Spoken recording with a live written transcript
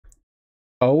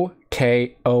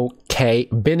Okay, okay.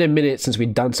 Been a minute since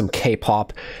we've done some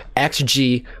K-pop.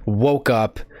 XG woke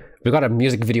up. We got a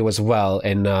music video as well,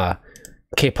 and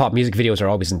K-pop music videos are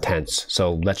always intense.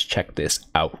 So let's check this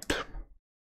out.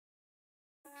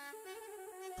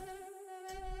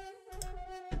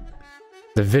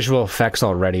 The visual effects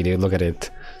already, dude. Look at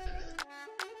it.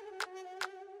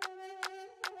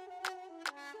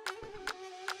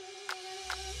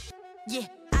 Yeah,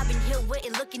 I've been here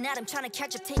waiting, looking at him, trying to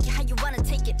catch up, take it how you wanna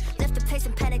take it. Left the place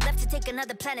in panic, left to take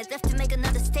another planet, left to make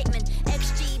another statement.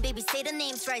 XG, baby, say the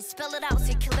names right, spell it out so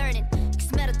you can learn it.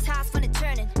 Cause metal toss when it's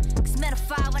turning, cause metal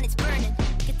fire when it's burning.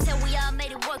 Can tell we all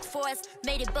made it work for us,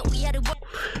 made it, but we had to work.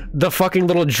 The fucking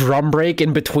little drum break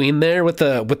in between there with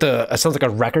the it sounds like a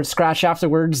record scratch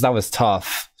afterwards. That was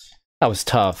tough. That was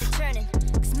tough. Turning,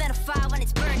 cause metal fire when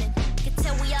it's burning. Can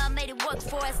tell we all made it work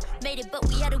for us, made it, but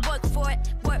we had to work for it.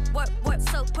 Work,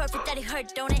 so perfect that it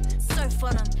hurt, don't it? Surf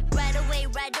for them. Right away,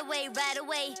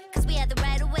 cause we had the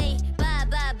right away. Bye,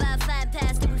 flying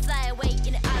past and we fly away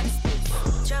in the outer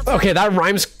space. Okay, that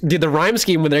rhymes, dude, the rhyme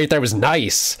scheme right there was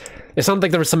nice. It sounded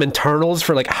like there was some internals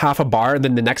for like half a bar, and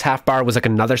then the next half bar was like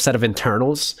another set of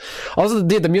internals. Also,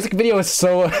 dude, the music video is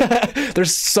so,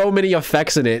 there's so many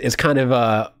effects in it. It's kind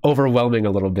of overwhelming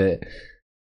a little bit.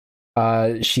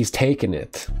 She's taking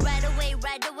it. Right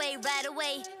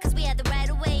away, cause we had the right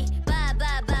away. Bye,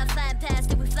 flying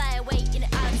past and we fly away in the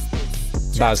outer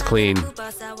space. That was clean.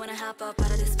 I wanna hop up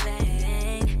out of this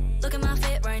plane. Look at my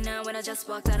fit right now when I just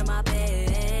walked out of my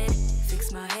bed.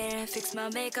 Fix my hair, fix my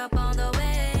makeup on the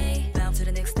way. Bound to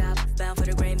the next stop, bound for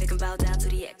the grain, make 'em bow down to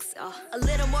the X. A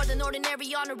little more than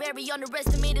ordinary, honorary,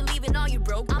 underestimated, leaving all you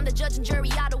broke. I'm the judge and jury,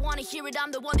 I don't wanna hear it.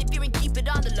 I'm the one that fear and keep it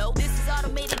on the low. This is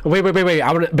automated. Wait.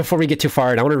 I want before we get too far,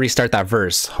 I want to restart that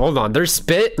verse. Hold on, they're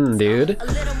spitting, dude. A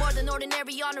little more than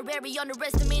ordinary, honorary,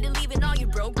 underestimated, leaving all you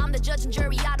broke. I'm the judge and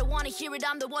jury, I don't wanna hear it.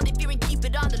 I'm the one that fear and keep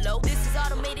it on the low. This is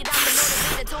automated, I'm the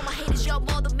motivator. Told my haters, y'all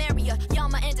more the merrier. Y'all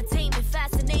my entertainment,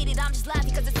 fascinated. I'm just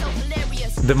laughing because it's so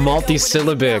hilarious. The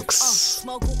multi-syllabics.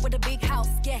 Smoke with a big house,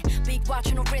 yeah. Big watch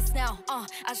on the wrist now. I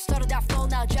just started that flow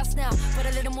now, just now. Put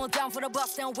a little more down for the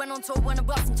bus down. Went on tour, when I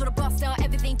bust into the bus down.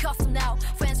 Everything custom now.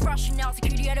 Friends rushing out,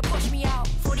 security had to push me out.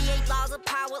 48 laws of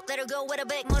power, let her go with a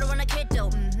big motor on a kid though.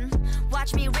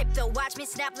 Watch me rip though, watch me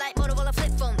snap like Motorola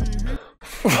flip phone.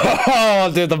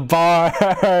 Oh, dude, the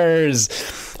bars.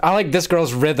 I like this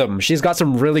girl's rhythm. She's got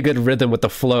some really good rhythm with the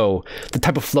flow. The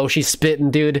type of flow she's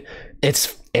spitting, dude.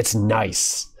 It's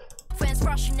nice. Friends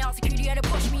rushing out, security had to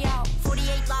push me out.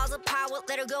 48 laws of power,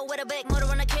 let her go with a big motor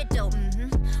on a kid though.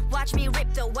 Watch me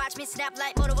rip though, watch me snap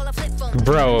like Motorola flip phone.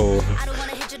 Bro, I don't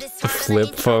wanna hit you this the hard,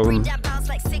 flip phone. that bounce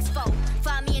like 6'4".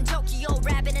 Find me in Tokyo,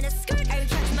 rapping in a skirt. Are you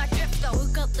catching my drift though?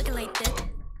 Hook up looking like this.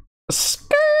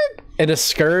 Skirt in a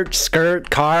skirt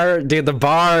car, dude. The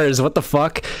bars, what the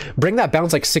fuck? Bring that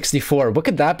bounce like 64. What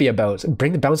could that be about?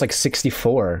 Bring the bounce like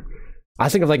 64. I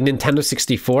think of like Nintendo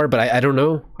 64, but I don't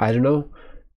know.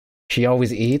 She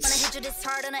always eats. Wanna hit you this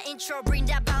hard on an intro, bring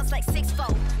that bounce like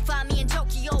 6'4". Find me in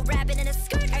Tokyo, rapping in a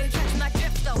skirt. Are you catching my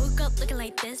drift though? Hook up looking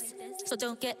like this, so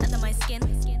don't get under my skin.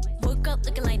 Hook up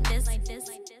looking like this.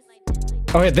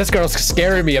 Oh yeah, this girl's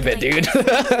scaring me a bit, dude. So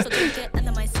don't get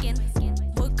under my skin.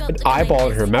 An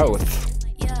eyeball in her mouth.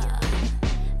 Yeah.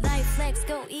 Life flex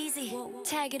go easy.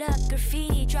 Tag it up,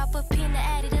 graffiti. Drop a pin to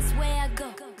add it, that's where I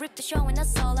go. Rip the show and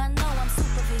that's all I know. I'm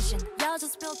supervision. Y'all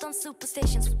just built on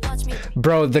superstitions. Watch me.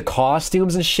 Bro, the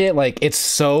costumes and shit, like, it's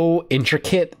so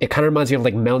intricate. It kind of reminds me of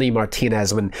like Melanie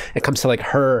Martinez when it comes to like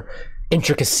her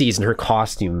intricacies and her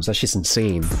costumes. That's just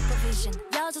insane.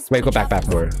 Wait, go back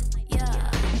more.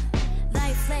 Yeah.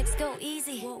 Life flex go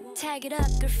easy. Tag it up,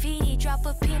 graffiti. Drop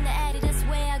a pin to add it, that's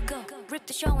where I go. Rip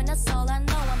the show and that's all I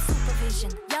know. I'm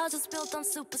supervision. Y'all just built on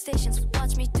superstitions.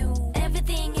 Watch me do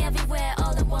everything, everywhere,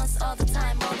 all at once, all the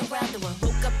time, all around the world.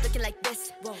 Woke up looking like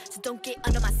this, so don't get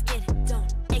under my skin.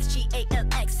 Don't.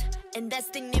 XGALX, and that's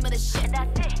the name of the shit.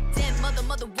 That's it. Damn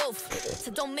mother wolf,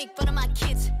 so don't make fun of my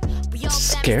kids. We all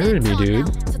scaring me, dude.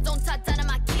 Now, so don't talk down to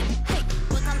my kid. Hey,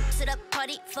 welcome to the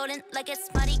party, floating like it's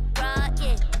Mardi Gras,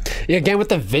 yeah. Yeah, again with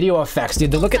the video effects,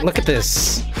 dude. Look at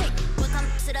this.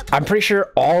 I'm pretty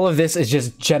sure all of this is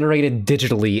just generated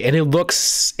digitally, and it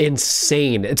looks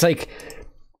insane. It's like,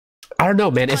 I don't know,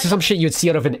 man. It's just some shit you'd see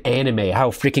out of an anime.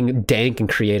 How freaking dank and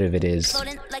creative it is.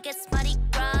 Like it's Mardi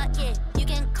Gras, yeah. You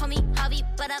can call me Harvey,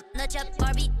 but I'm not your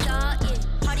Barbie doll, yeah.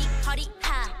 Party,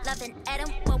 ha, laughing at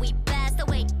him when we blast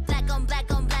away. Black on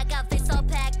black outfits all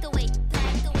packed away.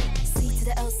 C to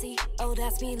the LC, oh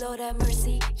that's me, Lord have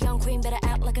mercy. Young queen better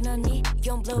act like an onion.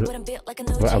 Young blood, but I'm built like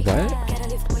an OG. What? Gotta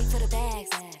lift weight for the bags.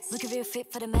 Looking real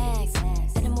fit for the mags.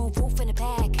 And I'm more wolf in the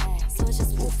pack, so it's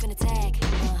just wolf in the tag.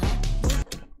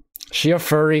 She a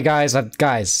furry, guys.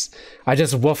 Guys, I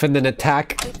just woof and then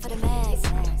attack. Wait for the mags,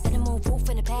 and then move woof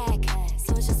in the pack.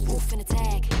 So it's just woof and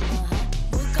attack.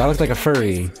 That looks like a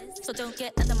furry. So don't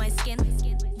get under my skin.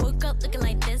 Woke up looking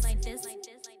like this.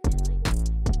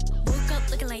 Woke up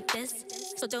looking like this.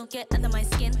 So don't get under my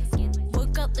skin.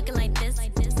 Woke up looking like this.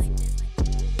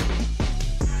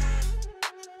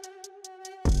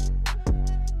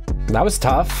 That was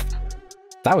tough.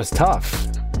 That was tough.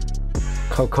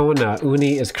 Kokona,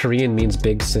 uni is Korean, means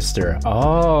big sister.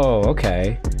 Oh,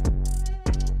 okay.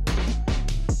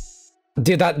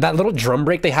 Dude, that little drum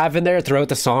break they have in there throughout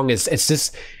the song is,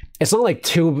 it's not like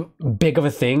too big of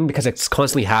a thing because it's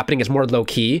constantly happening. It's more low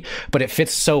key, but it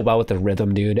fits so well with the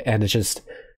rhythm, dude. And it's just,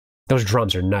 those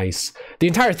drums are nice. The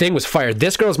entire thing was fire.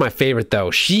 This girl's my favorite though.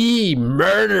 She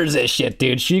murders this shit,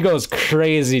 dude. She goes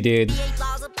crazy, dude.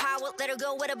 Let her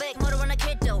go with a big motor on a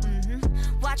kid though.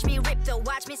 Watch me rip though,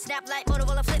 watch me snap like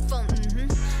Motorola flip phone.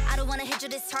 I don't wanna hit you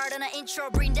this hard on an intro,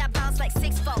 bring that bounce like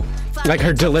 6-4. Like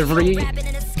her delivery.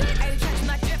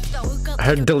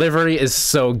 Her delivery is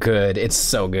so good. It's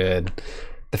so good.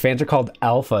 The fans are called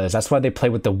alphas. That's why they play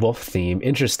with the wolf theme.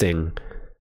 Interesting.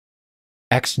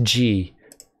 XG.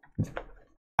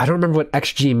 I don't remember what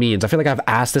XG means. I feel like I've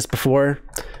asked this before,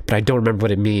 but I don't remember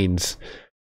what it means.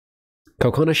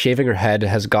 Kokona shaving her head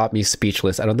has got me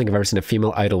speechless. I don't think I've ever seen a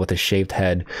female idol with a shaved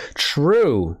head.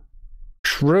 True.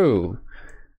 True.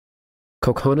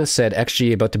 Kokona said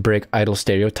XG about to break idol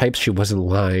stereotypes. She wasn't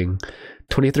lying.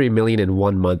 23 million in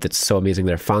 1 month. It's so amazing.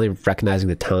 They're finally recognizing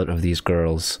the talent of these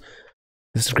girls.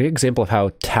 This is a great example of how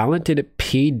talented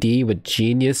PD with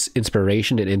genius,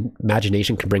 inspiration, and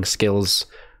imagination can bring skills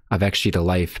of XG to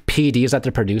life. PD, is that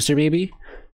the producer, maybe?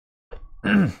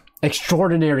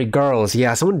 Extraordinary Girls.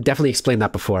 Yeah, someone definitely explained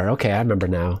that before. Okay, I remember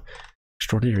now.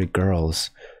 Extraordinary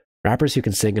Girls. Rappers who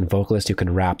can sing and vocalists who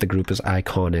can rap. The group is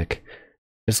iconic.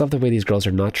 I just love the way these girls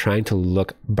are not trying to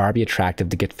look Barbie attractive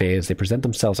to get fans. They present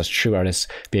themselves as true artists,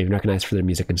 being recognized for their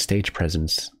music and stage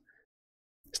presence.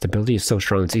 Stability is so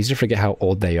strong, it's easy to forget how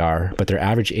old they are, but their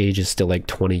average age is still like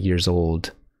 20 years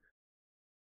old.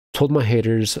 Told my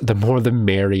haters, the more the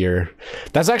merrier.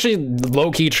 That's actually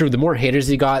low-key true. The more haters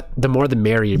you got, the more the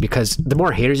merrier, because the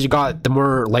more haters you got, the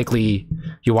more likely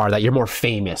you are that you're more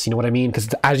famous. You know what I mean? Because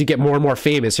as you get more and more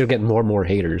famous, you're getting more and more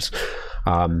haters.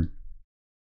 4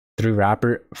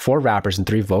 rappers and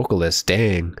 3 vocalists.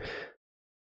 Dang.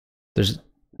 There's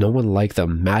no one like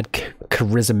them. Mad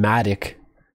charismatic,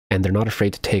 and they're not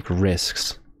afraid to take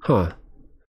risks. Huh.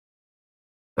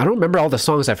 I don't remember all the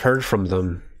songs I've heard from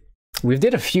them. We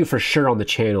did a few for sure on the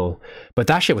channel, but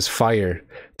that shit was fire.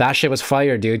 That shit was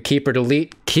fire, dude. Keep or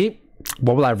delete. Keep.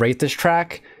 What will I rate this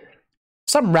track?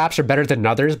 Some raps are better than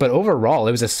others, but overall,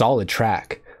 it was a solid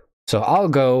track. So I'll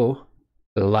go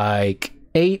like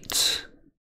 8.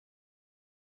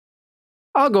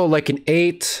 I'll go like an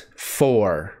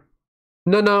 8.4.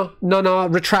 No.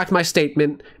 Retract my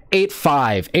statement.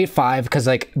 8.5. 8.5 because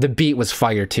like the beat was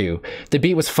fire too. The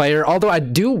beat was fire. Although I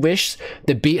do wish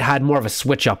the beat had more of a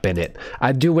switch up in it.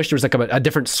 I do wish there was like a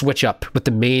different switch up with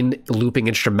the main looping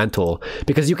instrumental,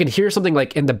 because you can hear something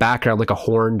like in the background, like a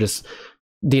horn, just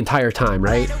the entire time,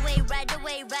 right?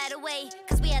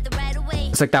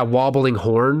 It's like that wobbling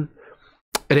horn.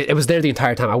 And it was there the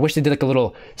entire time. I wish they did like a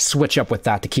little switch up with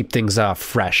that to keep things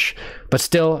fresh. But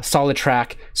still, solid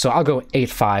track. So I'll go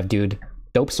 8.5, dude.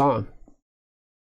 Dope song.